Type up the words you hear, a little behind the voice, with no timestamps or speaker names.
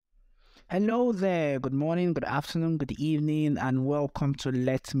Hello there. Good morning, good afternoon, good evening, and welcome to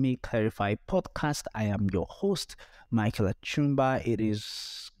Let Me Clarify podcast. I am your host, Michael Achumba. It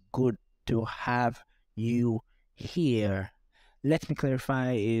is good to have you here. Let Me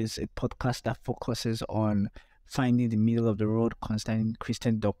Clarify is a podcast that focuses on finding the middle of the road concerning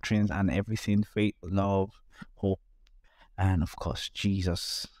Christian doctrines and everything faith, love, hope, and of course,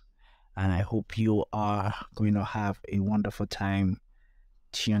 Jesus. And I hope you are going to have a wonderful time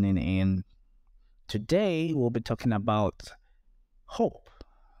tuning in. Today, we'll be talking about hope.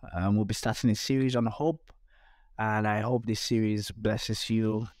 We'll be starting a series on hope, and I hope this series blesses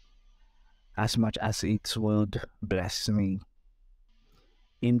you as much as it would bless me.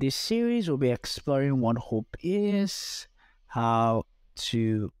 In this series, we'll be exploring what hope is, how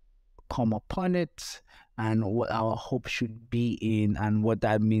to come upon it, and what our hope should be in, and what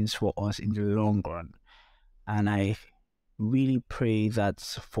that means for us in the long run. And I really pray that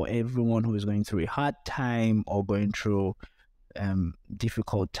for everyone who is going through a hard time or going through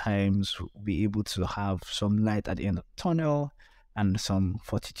difficult times, be able to have some light at the end of the tunnel and some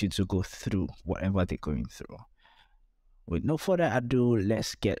fortitude to go through whatever they're going through. With no further ado,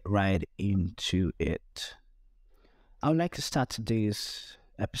 let's get right into it. I would like to start today's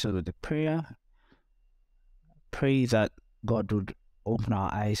episode with a prayer. Pray that God would open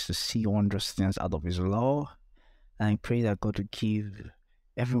our eyes to see wondrous things out of His law. And I pray that God would give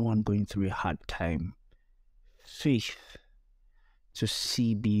everyone going through a hard time faith to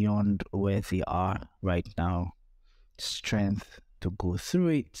see beyond where they are right now, strength to go through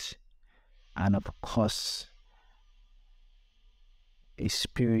it, and of course, a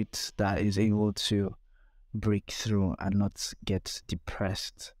spirit that is able to break through and not get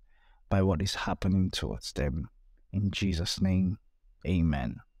depressed by what is happening towards them. In Jesus' name,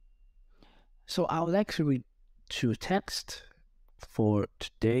 amen. So I would like to read two texts for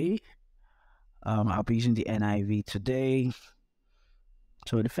today. I'll be using the NIV today.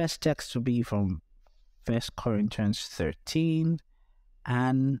 So the first text will be from 1 Corinthians 13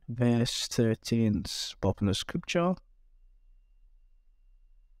 and verse 13 is popular scripture.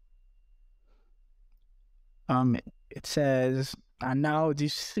 It says, "And now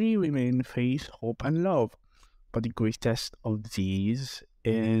these three remain: faith, hope, and love. But the greatest of these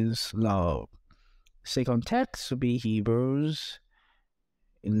is love." Second text will be Hebrews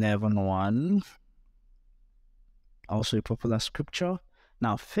 11:1, also a popular scripture.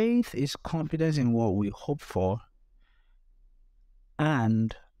 "Now faith is confidence in what we hope for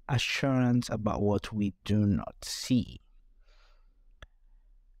and assurance about what we do not see."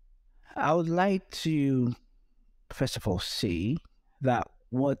 I would like to first of all say that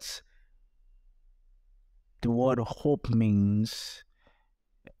what the word hope means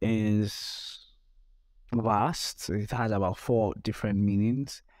is vast. It has about 4 different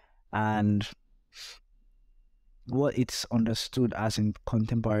meanings, and what it's understood as in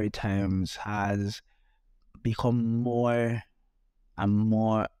contemporary times has become more and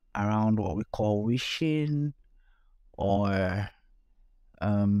more around what we call wishing, or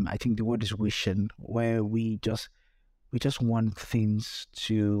I think the word is wishing, where we just want things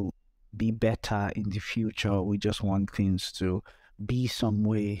to be better in the future. We just want things to be some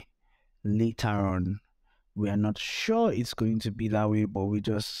way later on. We are not sure it's going to be that way, but we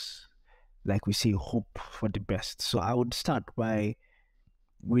just, like we say, hope for the best. So I would start by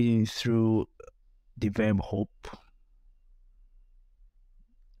reading through the verb hope,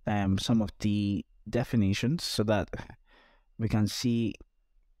 some of the definitions, so that we can see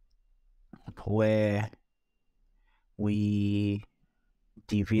where we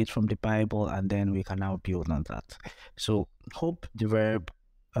deviate from the Bible, and then we can now build on that. So hope, the verb,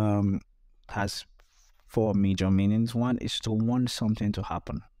 has 4 major meanings. One is to want something to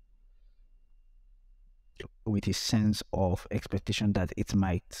happen with a sense of expectation that it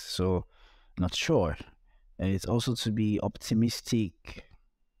might. So not sure. It's also to be optimistic.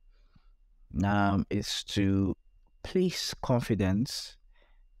 It's to place confidence,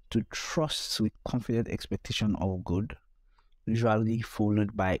 to trust with confident expectation of good, usually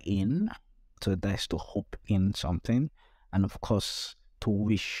followed by in. So that's to hope in something, and of course to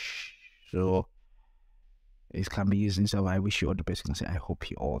wish. So it can be used instead of "I wish you all the best," you can say "I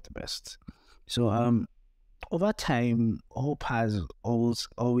hope you all the best." So over time, hope has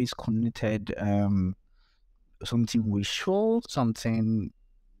always connoted something wishful, something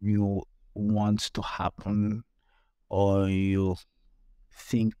you want to happen, or you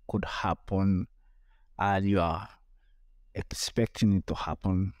think could happen, and you are expecting it to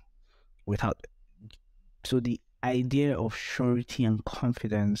happen without. So the idea of surety and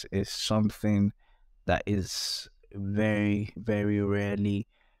confidence is something that is very, very rarely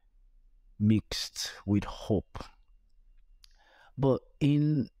mixed with hope. But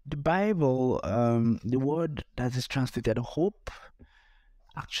in the Bible, the word that is translated hope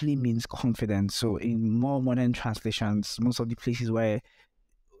actually means confidence. So in more modern translations, most of the places where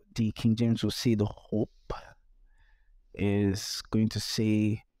the King James will say the hope is going to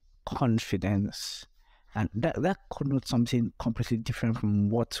say confidence. And that connotes something completely different from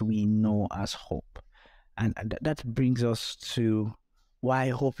what we know as hope. And that brings us to why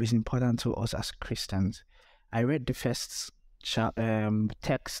hope is important to us as Christians. I read the first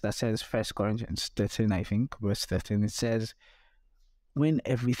text that says 1 Corinthians 13, I think, verse 13. It says, when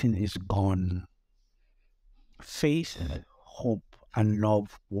everything is gone, faith, hope, and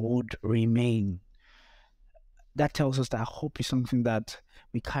love would remain. That tells us that hope is something that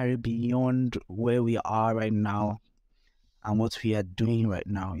we carry beyond where we are right now and what we are doing right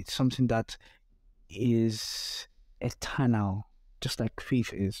now. It's something that is eternal, just like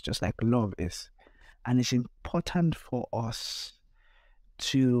faith is, just like love is. And it's important for us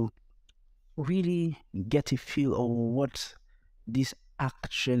to really get a feel of what this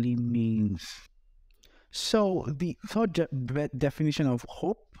actually means. So the third definition of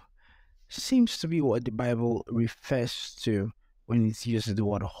hope seems to be what the Bible refers to when it uses the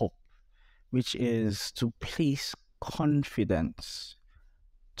word hope, which is to place confidence,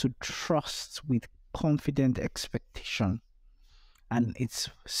 to trust with confident expectation. And it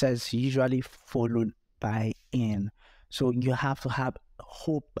says usually followed by in. So you have to have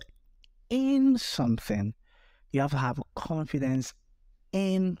hope in something. You have to have confidence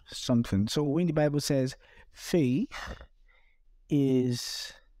in something. So when the Bible says faith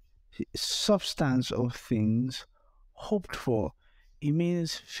is substance of things hoped for, it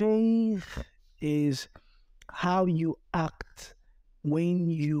means faith is how you act when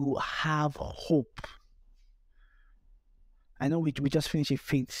you have hope. I know we just finished a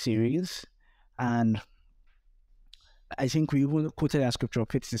faith series, and I think we even quoted a scripture,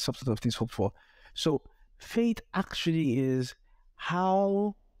 faith is the substance of things hoped for. So faith actually is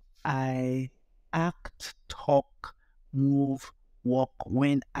how I act, talk, move, walk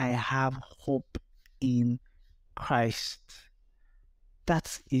when I have hope in Christ.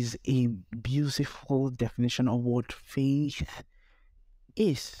 That is a beautiful definition of what faith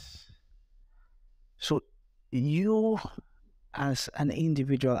is. So you as an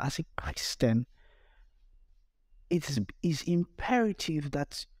individual, as a Christian, it is imperative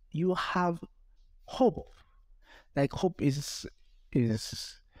that you have hope. Like hope is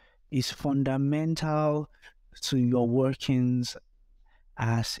fundamental to your workings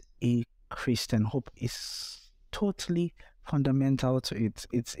as a Christian. Hope is totally fundamental to it.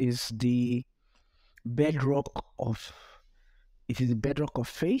 It is the bedrock of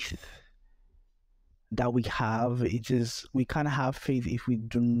faith that we have. We can't have faith if we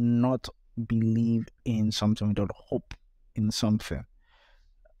do not believe in something, we don't hope in something.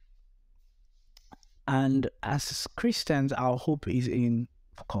 And as Christians, our hope is in,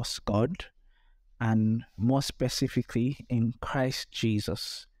 of course, God, and more specifically in Christ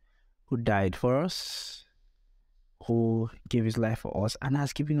Jesus, who died for us, who gave his life for us, and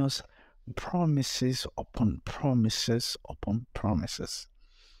has given us promises upon promises upon promises.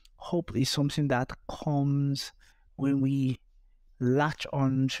 Hope is something that comes when we latch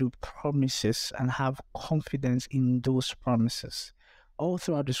on to promises and have confidence in those promises. All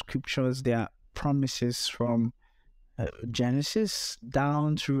throughout the scriptures, there are promises from Genesis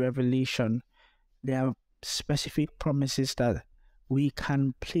down to Revelation. There are specific promises that we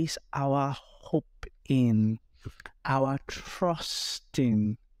can place our hope in, our trust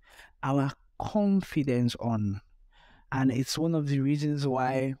in, our confidence on. And it's one of the reasons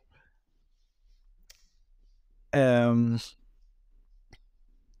why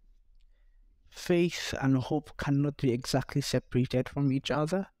faith and hope cannot be exactly separated from each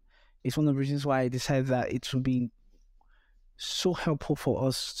other. It's one of the reasons why I decided that it would be so helpful for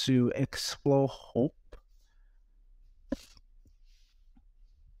us to explore hope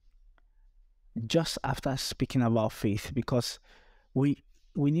just after speaking about faith, because we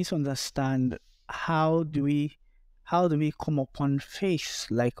need to understand how do we come upon faith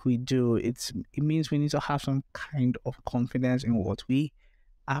like we do. It means we need to have some kind of confidence in what we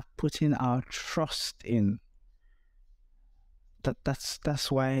are putting our trust in. That's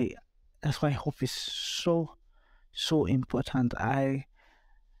why hope is so important.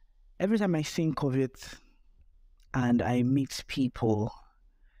 Every time I think of it and I meet people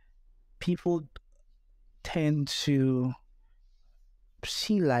tend to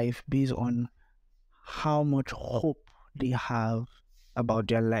see life based on how much hope they have about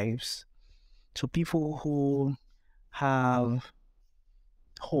their lives. So people who have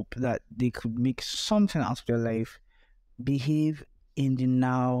hope that they could make something out of their life, behave in the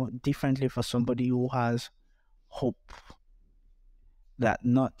now differently for somebody who has hope that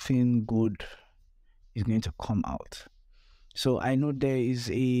nothing good is going to come out. So I know there is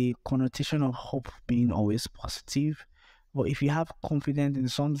a connotation of hope being always positive, but if you have confidence in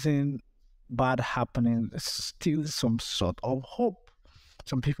something bad happening, there's still some sort of hope.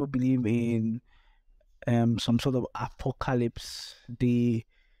 Some people believe in some sort of apocalypse. They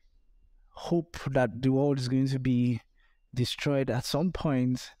hope that the world is going to be destroyed at some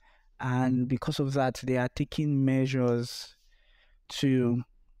point, and because of that, they are taking measures to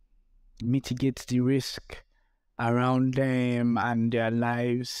mitigate the risk around them and their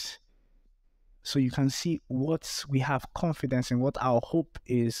lives. So you can see what we have confidence in, what our hope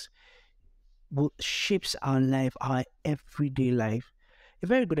is, what shapes our life, our everyday life. A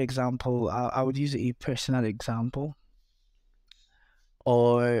very good example, I would use a personal example,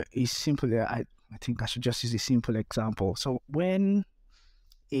 or a simple, I think I should just use a simple example. So when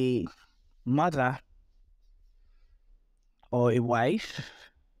a mother or a wife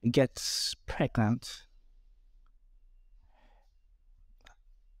gets pregnant,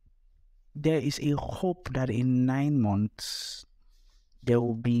 there is a hope that in 9 months there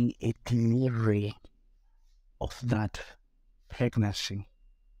will be a delivery of that pregnancy.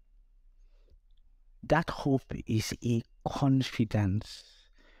 That hope is a confidence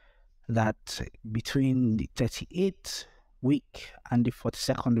that between the 38th week and the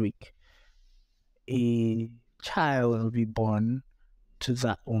 42nd week, a child will be born to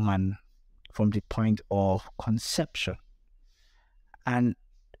that woman from the point of conception. And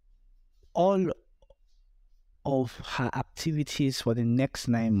all of her activities for the next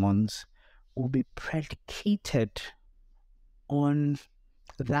 9 months will be predicated on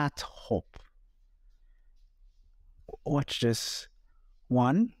that hope. Watch this.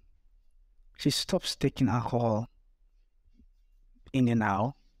 1, she stops taking alcohol in the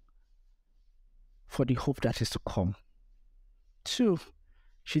now for the hope that is to come. 2,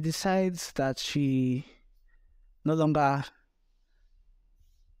 she decides that she no longer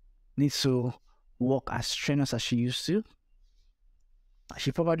needs to work as strenuous as she used to.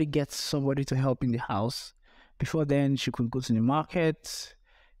 She probably gets somebody to help in the house. Before then, she could go to the market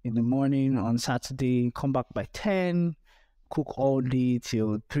in the morning on Saturday, come back by 10, cook all day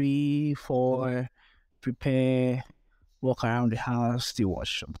till 3, 4, prepare, walk around the house, still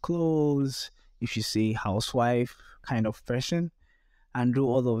wash some clothes, if she's a housewife kind of person, and do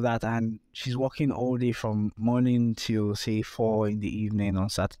all of that. And she's working all day from morning till say 4 in the evening on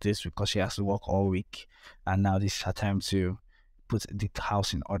Saturdays because she has to work all week. And now this is her time to put the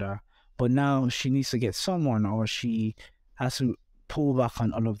house in order. But now she needs to get someone, or she has to pull back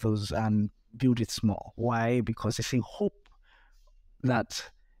on all of those and build it small. Why? Because there's a hope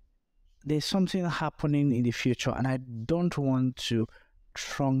that there's something happening in the future, and I don't want to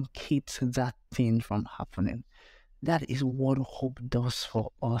truncate that thing from happening. That is what hope does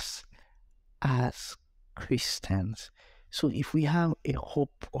for us as Christians. So if we have a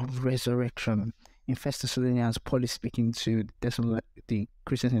hope of resurrection, in 1 Thessalonians, Paul is speaking to the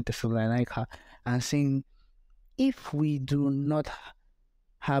Christians in Thessalonica and saying, if we do not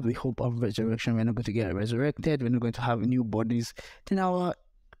have a hope of resurrection, we're not going to get resurrected, we're not going to have new bodies, then all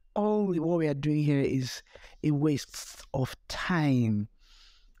what we are doing here is a waste of time.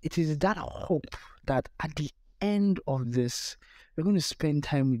 It is that hope that at the end of this, we're going to spend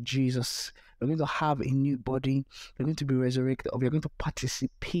time with Jesus. We're going to have a new body. We're going to be resurrected. We're going to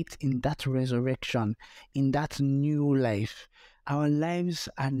participate in that resurrection, in that new life. Our lives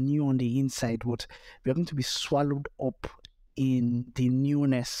are new on the inside, but we're going to be swallowed up in the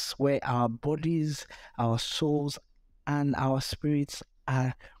newness where our bodies, our souls, and our spirits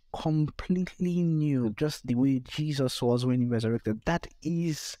are completely new, just the way Jesus was when he resurrected. That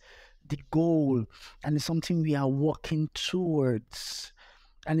is the goal, and it's something we are working towards.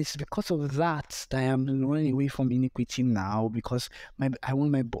 And it's because of that I am running away from iniquity now, because I want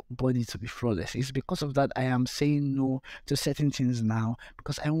my body to be flawless. It's because of that I am saying no to certain things now,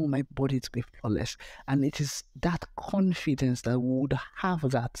 because I want my body to be flawless. And it is that confidence that we would have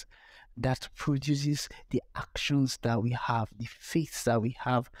that produces the actions that we have, the faith that we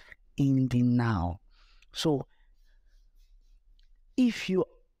have in the now. So if you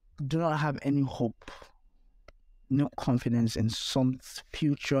do not have any hope, no confidence in some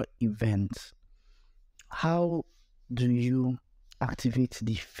future event, how do you activate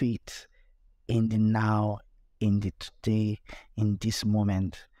the faith in the now, in the today, in this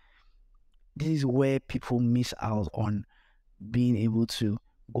moment? This is where people miss out on being able to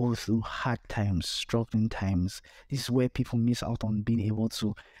go through hard times, struggling times. This is where people miss out on being able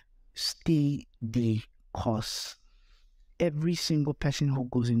to stay the course. Every single person who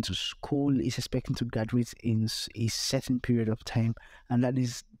goes into school is expecting to graduate in a certain period of time, and that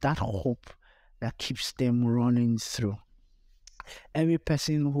is that hope that keeps them running through. Every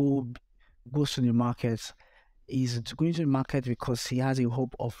person who goes to the market is going to the market because he has a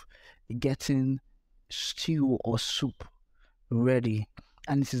hope of getting stew or soup ready,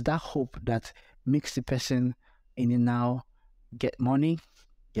 and it is that hope that makes the person in the now get money,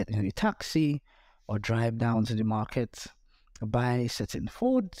 get in a taxi, or drive down to the market, buy certain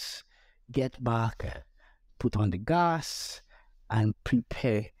foods, get back, put on the gas, and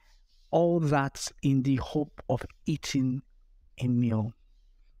prepare. All that in the hope of eating a meal.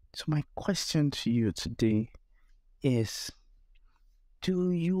 So, my question to you today is,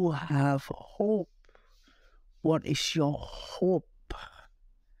 do you have hope? What is your hope?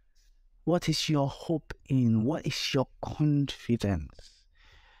 What is your hope in? What is your confidence?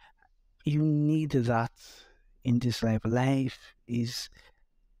 You need that in this life. Life is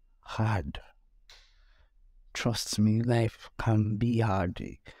hard. Trust me, life can be hard.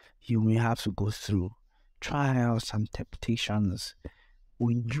 You may have to go through trials and temptations.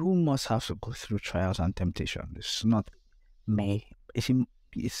 You must have to go through trials and temptations. It's not may.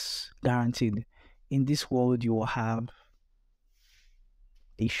 It's guaranteed. In this world, you will have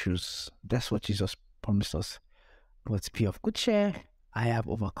issues. That's what Jesus promised us. But be of good cheer. I have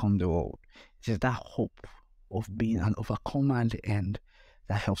overcome the world. It is that hope of being an overcomer at the end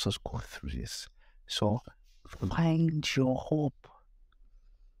that helps us go through this. So find your hope.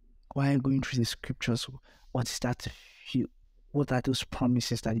 While going through the scriptures, what is that? What are those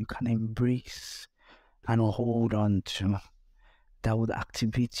promises that you can embrace and hold on to that would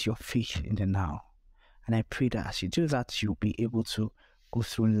activate your faith in the now? And I pray that as you do that, you'll be able to go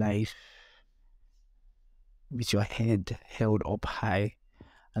through life with your head held up high.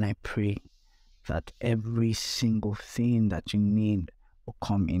 And I pray that every single thing that you need will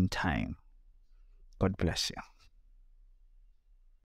come in time. God bless you.